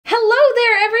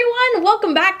everyone,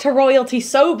 welcome back to Royalty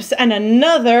Soaps and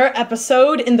another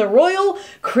episode in the Royal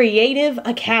Creative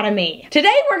Academy.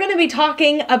 Today we're going to be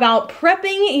talking about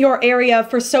prepping your area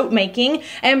for soap making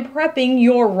and prepping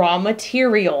your raw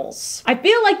materials. I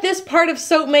feel like this part of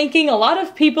soap making a lot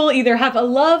of people either have a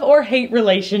love or hate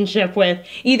relationship with.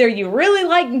 Either you really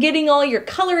like getting all your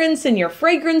colorants and your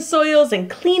fragrance oils and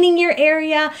cleaning your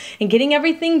area and getting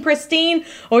everything pristine,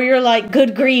 or you're like,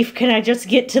 good grief, can I just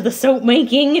get to the soap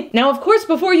making? Now, of course,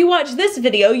 before you watch this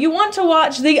video, you want to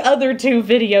watch the other two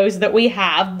videos that we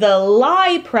have, the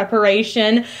lye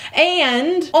preparation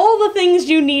and all the things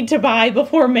you need to buy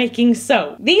before making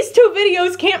soap. These two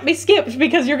videos can't be skipped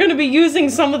because you're going to be using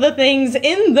some of the things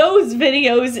in those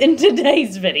videos in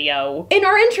today's video. In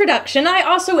our introduction, I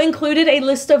also included a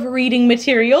list of reading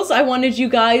materials I wanted you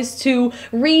guys to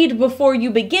read before you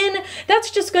begin.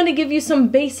 That's just going to give you some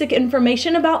basic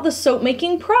information about the soap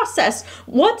making process,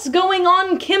 what's going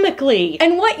on chemically,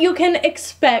 and what you can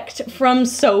expect from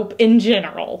soap in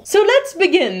general. So let's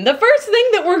begin. The first thing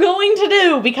that we're going to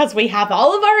do, because we have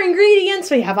all of our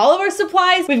ingredients, we have all of our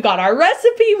supplies, we've got our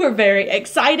recipe, we're very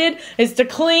excited, is to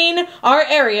clean our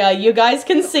area. You guys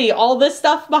can see all this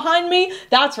stuff behind me.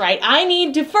 That's right, I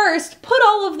need to first put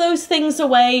all of those things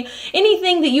away.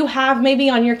 Anything that you have maybe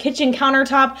on your kitchen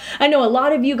countertop. I know a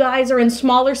lot of you guys are in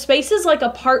smaller spaces like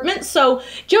apartments, so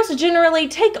just generally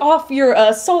take off your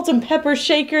salt and pepper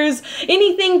shakers,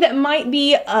 anything that might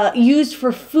be used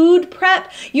for food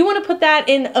prep. You want to put that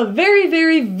in a very,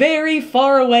 very, very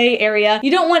far away area.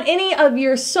 You don't want any of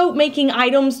your soap making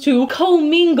items to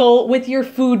commingle with your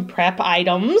food prep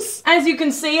items. As you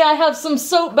can see, I have some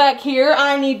soap back here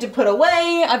I need to put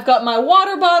away. I've got my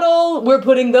water bottle. We're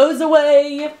putting those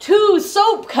away. 2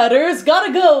 soap cutters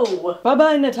gotta go.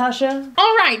 Bye-bye, Natasha.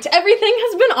 All right, everything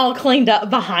has been all cleaned up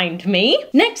behind me.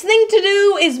 Next thing to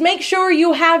do is make sure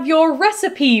you have your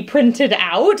recipe printed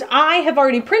out. I have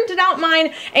already printed out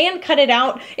mine and cut it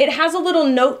out. It has a little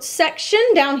notes section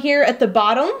down here at the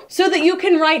bottom so that you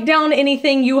can write down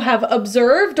anything you have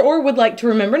observed or would like to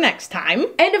remember next time.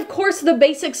 And of course, the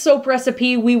basic soap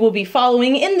recipe we will be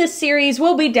following in this series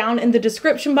will be down in the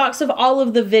description box of all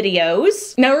of the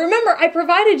videos. Now remember, I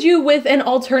provided you with an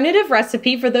alternative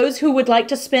recipe for those who would like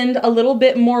to spend a little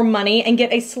bit more money and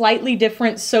get a slightly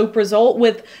different soap result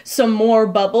with some more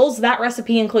bubbles. That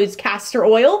recipe includes castor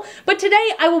oil, but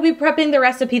today I will be prepping the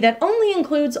recipe that only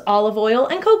includes olive oil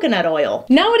and coconut oil.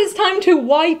 Now it is time to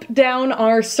wipe down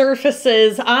our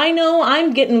surfaces. I know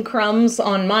I'm getting crumbs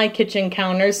on my kitchen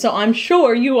counters, so I'm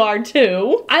sure you are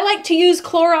too. I like to use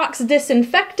Clorox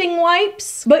disinfecting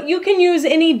wipes, but you can use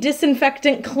any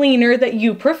disinfectant cleaner that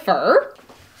you prefer.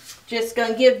 Just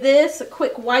gonna give this a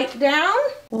quick wipe down.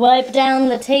 Wipe down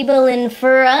the table in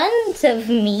front of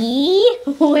me.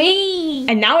 Whee!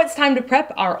 And now it's time to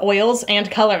prep our oils and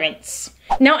colorants.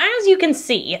 Now, as you can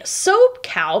see, Soap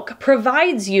Calc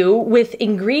provides you with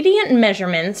ingredient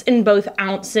measurements in both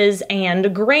ounces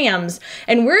and grams,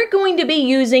 and we're going to be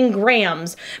using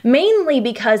grams, mainly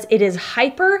because it is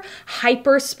hyper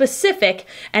specific,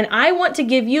 and I want to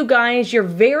give you guys your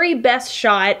very best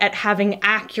shot at having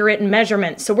accurate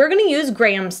measurements. So we're going to use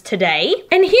grams today.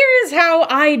 And here is how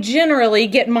I generally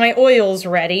get my oils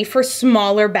ready for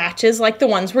smaller batches like the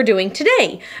ones we're doing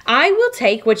today. I will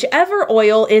take whichever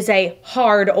oil is a hard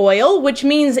oil, which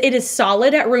means it is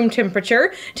solid at room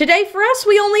temperature. Today for us,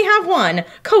 we only have one,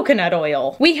 coconut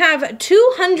oil. We have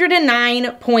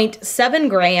 209.7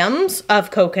 grams of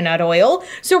coconut oil,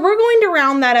 so we're going to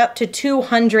round that up to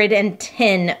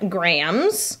 210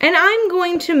 grams. And I'm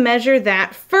going to measure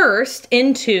that first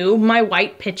into my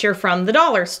white pitcher from the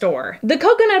dollar store. The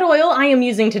coconut oil I am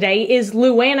using today is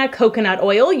Luana coconut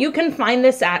oil. You can find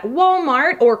this at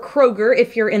Walmart or Kroger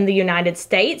if you're in the United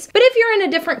States. But if you're in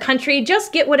a different country,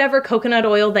 just get whatever coconut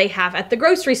oil they have at the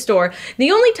grocery store.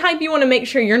 The only type you want to make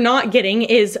sure you're not getting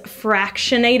is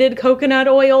fractionated coconut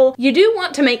oil. You do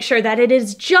want to make sure that it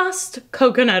is just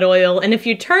coconut oil, and if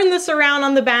you turn this around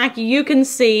on the back, you can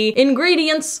see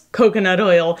ingredients, coconut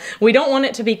oil. We don't want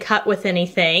it to be cut with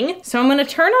anything. So I'm going to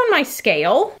turn on my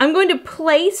scale. I'm going to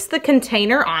place the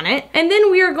container on it, and then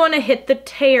we are going to hit the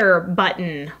tare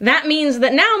button. That means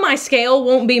that now my scale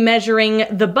won't be measuring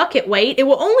the bucket weight, it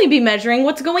will only be measuring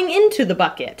what's going into the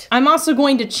bucket. I'm also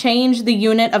going to change the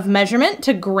unit of measurement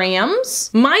to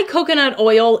grams. My coconut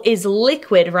oil is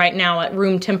liquid right now at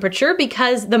room temperature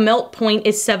because the melt point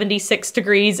is 76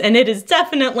 degrees and it is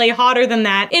definitely hotter than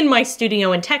that in my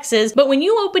studio in Texas. But when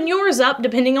you open yours up,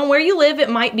 depending on where you live,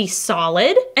 it might be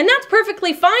solid, and that's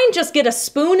perfectly fine. Just get a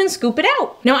spoon and scoop it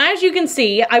out. Now, as you can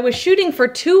see, I was shooting for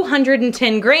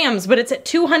 210 grams, but it's at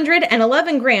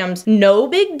 211 grams. No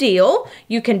big deal.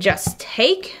 You can just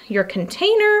take your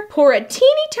container, pour pour a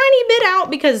teeny tiny bit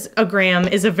out because a gram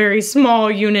is a very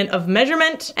small unit of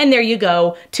measurement. And there you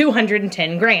go,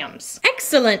 210 grams.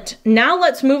 Excellent. Now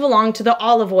let's move along to the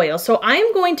olive oil. So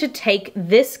I'm going to take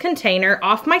this container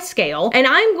off my scale and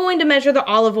I'm going to measure the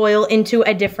olive oil into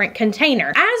a different container.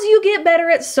 As you get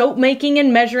better at soap making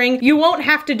and measuring, you won't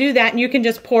have to do that and you can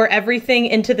just pour everything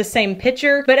into the same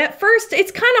pitcher. But at first,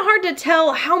 it's kind of hard to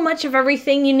tell how much of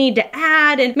everything you need to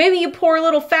add, and maybe you pour a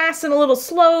little fast and a little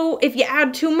slow. If you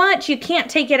add too much, you can't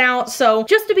take it out. So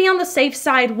just to be on the safe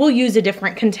side, we'll use a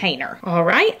different container. All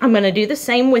right, I'm gonna do the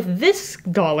same with this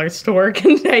dollar store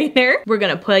container. We're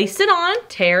gonna place it on,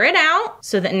 tear it out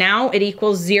so that now it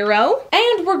equals 0.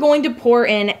 And we're going to pour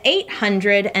in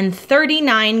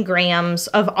 839 grams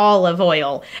of olive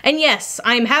oil. And yes,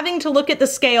 I'm having to look at the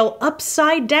scale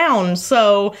upside down,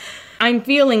 so I'm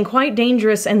feeling quite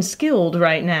dangerous and skilled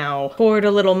right now. Poured a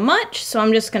little much, so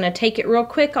I'm just gonna take it real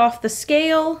quick off the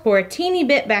scale, pour a teeny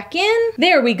bit back in.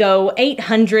 There we go,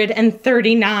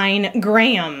 839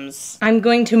 grams. I'm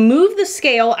going to move the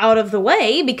scale out of the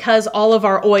way because all of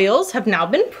our oils have now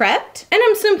been prepped, and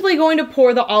I'm simply going to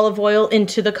pour the olive oil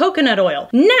into the coconut oil.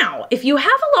 Now, if you have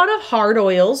a lot of hard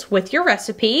oils with your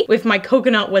recipe, if my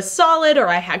coconut was solid or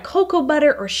I had cocoa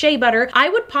butter or shea butter, I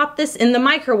would pop this in the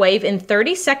microwave in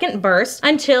 30-second bursts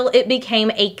until it became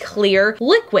a clear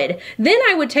liquid. Then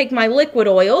I would take my liquid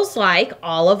oils like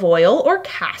olive oil or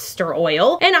castor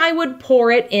oil and I would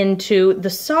pour it into the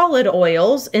solid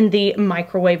oils in the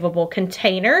microwavable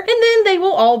container, and then they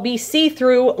will all be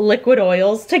see-through liquid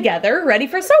oils together, ready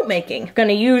for soap making.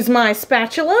 Gonna use my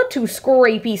spatula to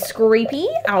scrapey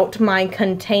out my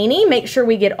container. Make sure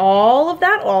we get all of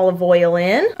that olive oil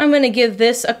in. I'm gonna give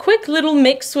this a quick little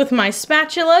mix with my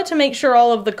spatula to make sure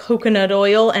all of the coconut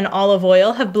oil and olive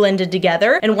oil have blended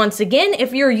together. And once again,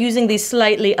 if you're using the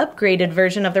slightly upgraded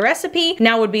version of the recipe,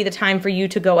 now would be the time for you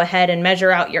to go ahead and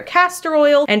measure out your castor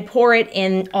oil and pour it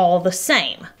in all the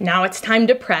same. Now it's time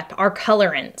to prep our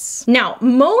colorants. Now,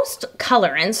 most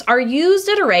colorants are used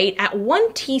at a rate at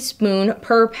 1 teaspoon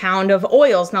per pound of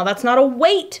oils. Now that's not a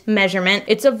weight measurement,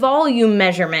 it's a volume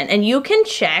measurement, and you can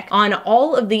check on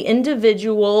all of the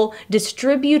individual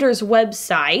distributors'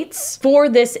 websites for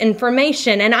this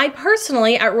information. And I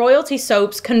personally, at Royalty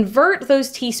Soaps, convert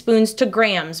those teaspoons to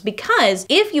grams, because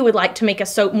if you would like to make a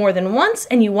soap more than once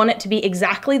and you want it to be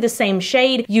exactly the same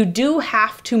shade, you do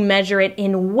have to measure it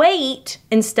in weight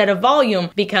instead of volume,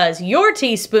 because your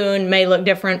teaspoon may look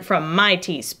different from my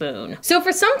teaspoon. So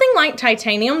for something like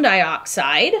titanium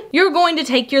dioxide, you're going to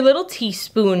take your little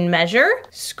teaspoon measure,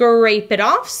 scrape it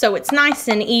off so it's nice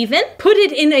and even, put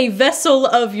it in a vessel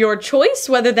of your choice,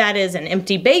 whether that is an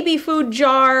empty baby food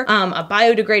jar, a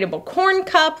biodegradable corn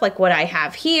cup like what I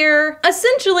have here,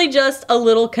 essentially just a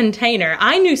little container.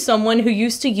 I knew someone who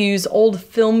used to use old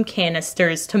film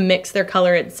canisters to mix their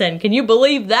colorants in. Can you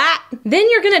believe that? Then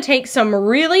you're gonna take some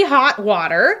really hot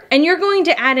water and you're going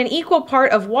to add an equal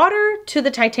part of water to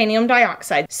the titanium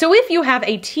dioxide. So if you have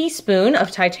a teaspoon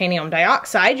of titanium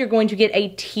dioxide, you're going to get a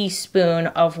teaspoon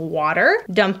of water,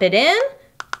 dump it in.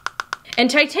 And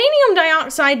titanium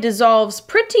dioxide dissolves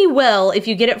pretty well if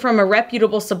you get it from a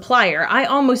reputable supplier. I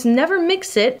almost never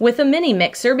mix it with a mini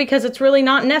mixer because it's really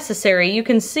not necessary. You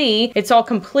can see it's all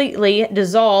completely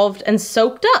dissolved and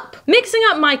soaked up. Mixing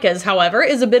up micas, however,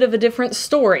 is a bit of a different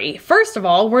story. First of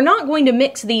all, we're not going to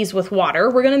mix these with water,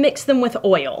 we're going to mix them with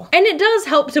oil. And it does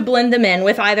help to blend them in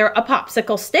with either a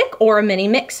popsicle stick or a mini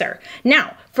mixer.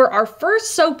 Now, for our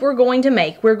first soap we're going to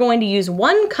make, we're going to use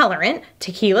 1 colorant,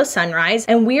 Tequila Sunrise,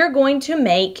 and we are going to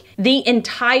make the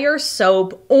entire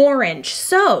soap orange.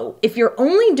 So if you're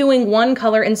only doing 1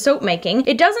 color in soap making,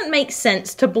 it doesn't make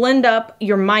sense to blend up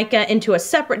your mica into a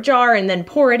separate jar and then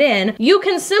pour it in. You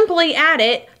can simply add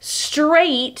it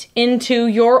straight into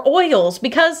your oils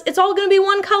because it's all gonna be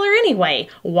 1 color anyway.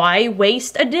 Why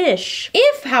waste a dish?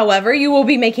 If, however, you will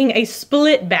be making a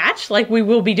split batch like we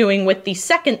will be doing with the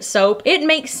second soap, it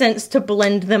makes sense to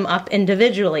blend them up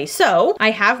individually. So I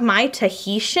have my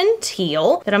Tahitian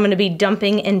teal that I'm gonna be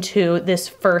dumping into this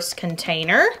first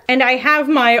container, and I have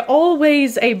my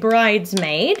Always a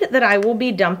Bridesmaid that I will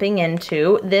be dumping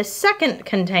into this second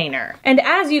container. And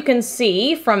as you can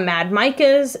see from Mad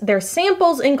Micas, their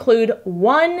samples include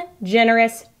 1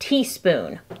 generous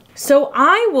teaspoon. So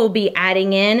I will be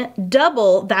adding in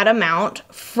double that amount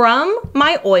from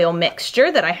my oil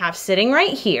mixture that I have sitting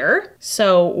right here.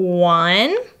 So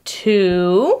 1,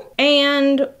 2,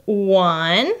 and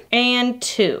 1, and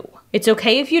 2. It's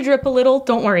okay if you drip a little,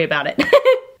 don't worry about it.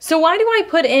 So why do I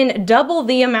put in double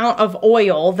the amount of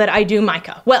oil that I do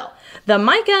mica? Well, the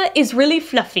mica is really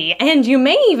fluffy, and you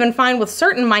may even find with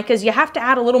certain micas you have to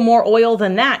add a little more oil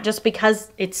than that just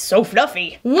because it's so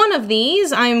fluffy. One of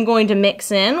these I'm going to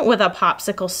mix in with a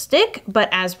popsicle stick, but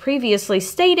as previously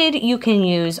stated, you can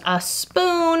use a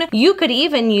spoon. You could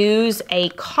even use a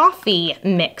coffee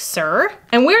mixer.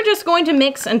 And we're just going to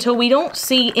mix until we don't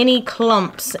see any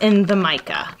clumps in the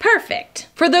mica. Perfect.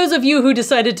 For those of you who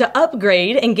decided to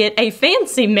upgrade and get a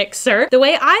fancy mixer, the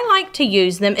way I like to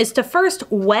use them is to first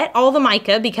wet all the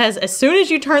mica, because as soon as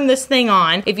you turn this thing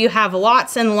on, if you have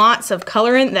lots and lots of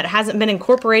colorant that hasn't been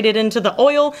incorporated into the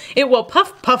oil, it will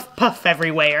puff, puff, puff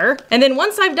everywhere. And then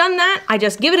once I've done that, I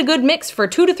just give it a good mix for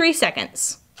 2 to 3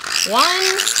 seconds. 1,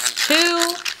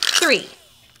 2, 3.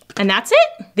 And that's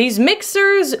it. These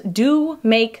mixers do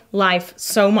make life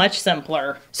so much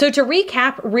simpler. So to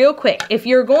recap real quick, if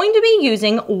you're going to be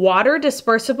using water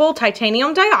dispersible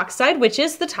titanium dioxide, which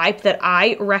is the type that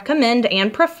I recommend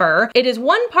and prefer, it is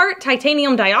 1 part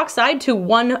titanium dioxide to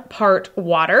 1 part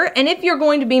water. And if you're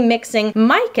going to be mixing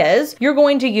micas, you're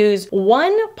going to use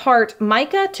 1 part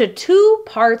mica to 2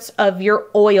 parts of your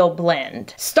oil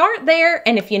blend. Start there,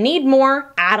 and if you need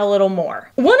more, add a little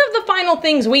more. One of the final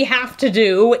things we have to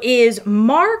do is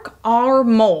mark our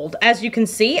mold. As you can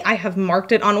see, I have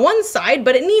marked it on one side,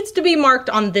 but it needs to be marked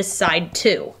on this side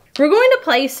too. We're going to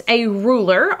place a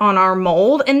ruler on our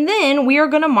mold, and then we are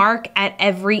going to mark at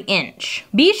every inch.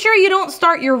 Be sure you don't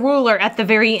start your ruler at the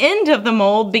very end of the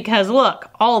mold, because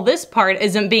look, all this part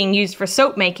isn't being used for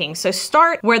soap making. So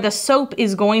start where the soap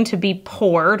is going to be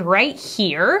poured, right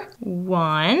here.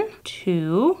 1,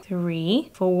 2, 3,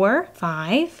 4,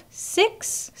 5,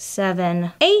 6,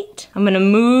 7, 8. I'm gonna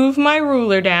move my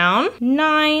ruler down.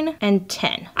 9 and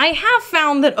 10. I have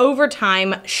found that over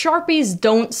time, Sharpies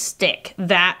don't stick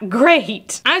that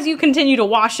great. As you continue to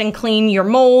wash and clean your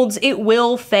molds, it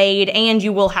will fade and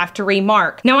you will have to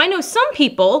remark. Now I know some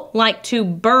people like to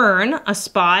burn a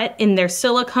spot in their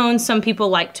silicone, some people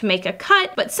like to make a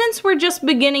cut, but since we're just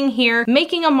beginning here,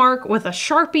 making a mark with a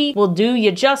Sharpie will do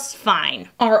you just fine.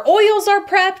 Our oils are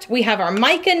prepped, we have our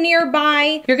mica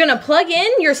nearby. You're gonna plug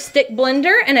in your stick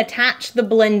blender and attach the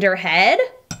blender head.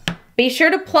 Be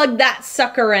sure to plug that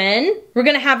sucker in. We're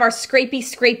gonna have our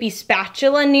scrapey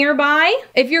spatula nearby.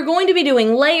 If you're going to be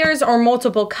doing layers or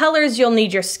multiple colors, you'll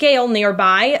need your scale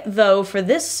nearby, though for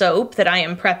this soap that I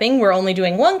am prepping, we're only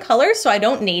doing 1 color, so I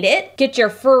don't need it. Get your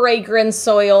fragrance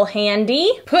oil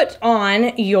handy. Put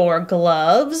on your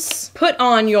gloves. Put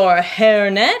on your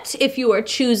hairnet if you are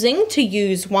choosing to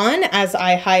use one, as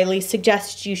I highly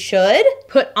suggest you should.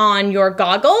 Put on your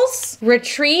goggles.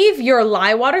 Retrieve your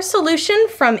lye water solution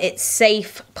from its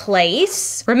safe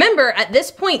place. Remember, at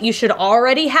this point, you should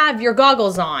already have your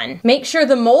goggles on. Make sure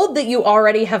the mold that you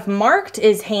already have marked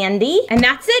is handy. And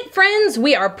that's it, friends.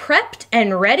 We are prepped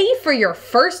and ready for your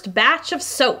first batch of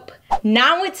soap.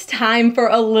 Now it's time for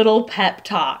a little pep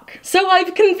talk. So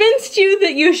I've convinced you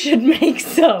that you should make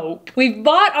soap. We've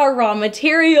bought our raw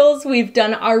materials, we've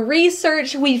done our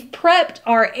research, we've prepped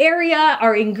our area,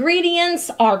 our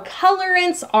ingredients, our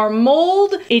colorants, our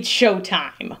mold. It's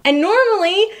showtime. And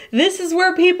normally, this is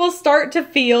where people start to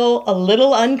feel a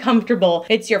little uncomfortable.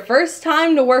 It's your first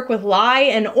time to work with lye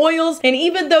and oils, and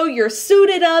even though you're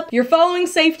suited up, you're following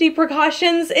safety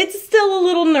precautions, it's still a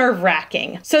little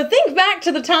nerve-wracking. So think back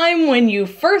to the time when you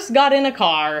first got in a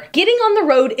car. Getting on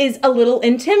the road is a little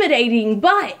intimidating,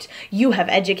 but you have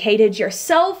educated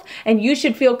yourself and you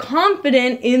should feel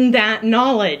confident in that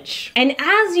knowledge. And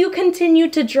as you continue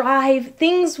to drive,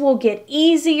 things will get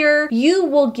easier, you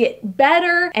will get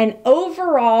better, and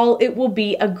overall it will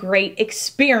be a great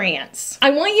experience.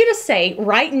 I want you to say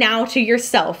right now to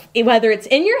yourself, whether it's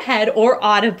in your head or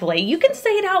audibly, you can say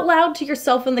it out loud to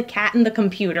yourself and the cat and the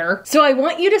computer. So I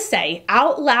want you to say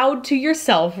out loud to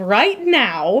yourself right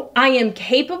now, I am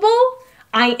capable,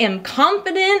 I am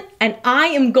confident, and I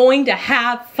am going to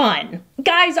have fun.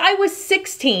 Guys, I was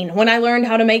 16 when I learned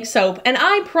how to make soap, and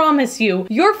I promise you,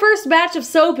 your first batch of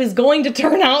soap is going to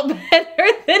turn out better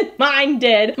than mine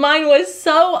did. Mine was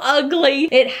so ugly.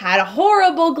 It had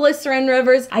horrible glycerin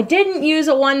rivers. I didn't use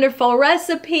a wonderful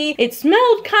recipe. It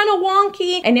smelled kind of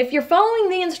wonky, and if you're following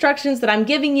the instructions that I'm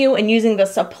giving you and using the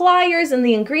suppliers and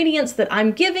the ingredients that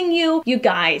I'm giving you, you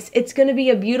guys, it's gonna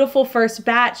be a beautiful first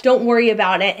batch. Don't worry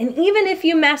about it. And even if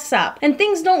you mess up and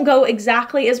things don't go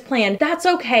exactly as planned, that's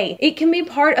okay. It can can be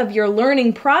part of your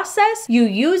learning process. You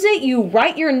use it, you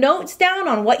write your notes down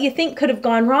on what you think could have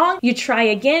gone wrong, you try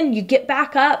again, you get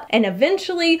back up, and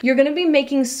eventually you're gonna be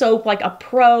making soap like a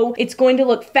pro. It's going to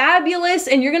look fabulous,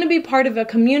 and you're gonna be part of a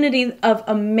community of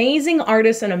amazing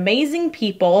artists and amazing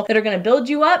people that are gonna build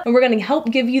you up, and we're gonna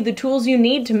help give you the tools you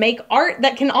need to make art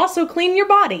that can also clean your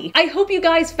body. I hope you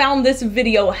guys found this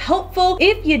video helpful.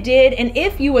 If you did, and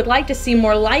if you would like to see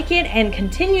more like it and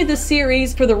continue the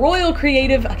series for the Royal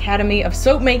Creative Academy of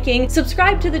Soap Making,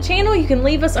 subscribe to the channel. You can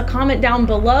leave us a comment down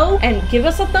below and give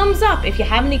us a thumbs up. If you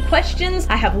have any questions,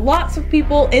 I have lots of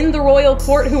people in the royal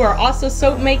court who are also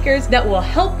soap makers that will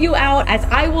help you out, as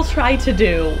I will try to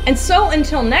do. And so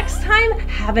until next time,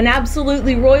 have an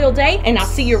absolutely royal day, and I'll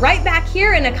see you right back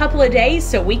here in a couple of days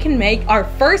so we can make our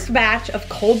first batch of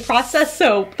cold process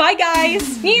soap. Bye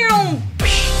guys!